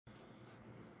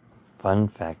Fun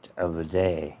fact of the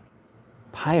day.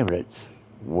 Pirates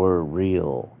were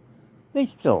real. They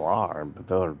still are, but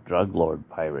they're drug lord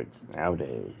pirates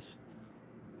nowadays.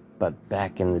 But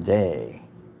back in the day,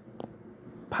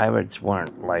 pirates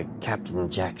weren't like Captain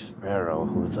Jack Sparrow,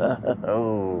 who's,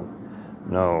 oh,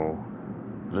 no.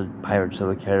 The Pirates of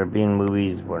the Caribbean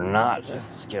movies were not as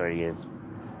scary as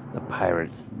the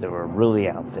pirates that were really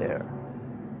out there.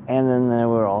 And then there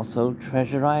were also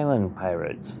Treasure Island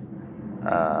pirates.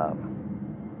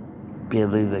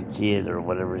 Billy the Kid, or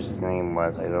whatever his name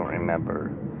was, I don't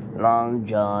remember. Long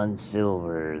John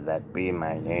Silver, that be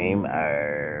my name.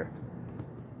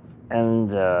 And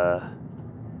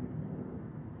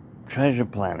Treasure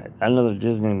Planet, another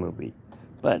Disney movie.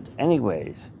 But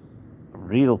anyways, a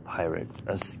real pirate,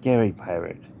 a scary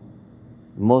pirate,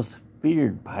 most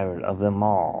feared pirate of them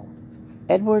all,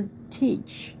 Edward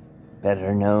Teach,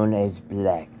 better known as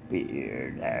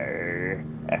Blackbeard.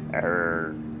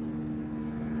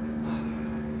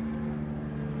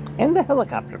 And the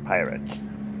helicopter pirates.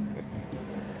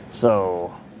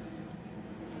 So,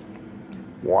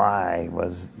 why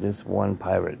was this one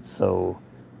pirate so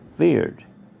feared?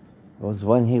 It was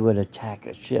when he would attack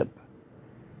a ship,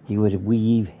 he would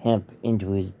weave hemp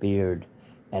into his beard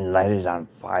and light it on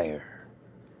fire.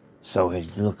 So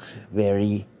it looked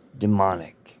very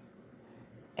demonic,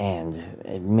 and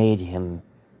it made him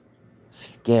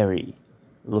scary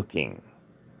looking.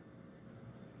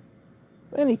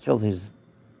 And he killed his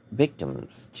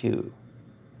victims too.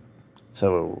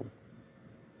 So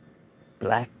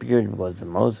Blackbeard was the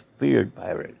most feared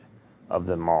pirate of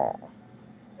them all,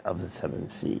 of the seven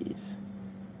seas.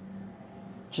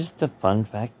 Just a fun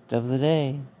fact of the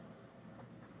day.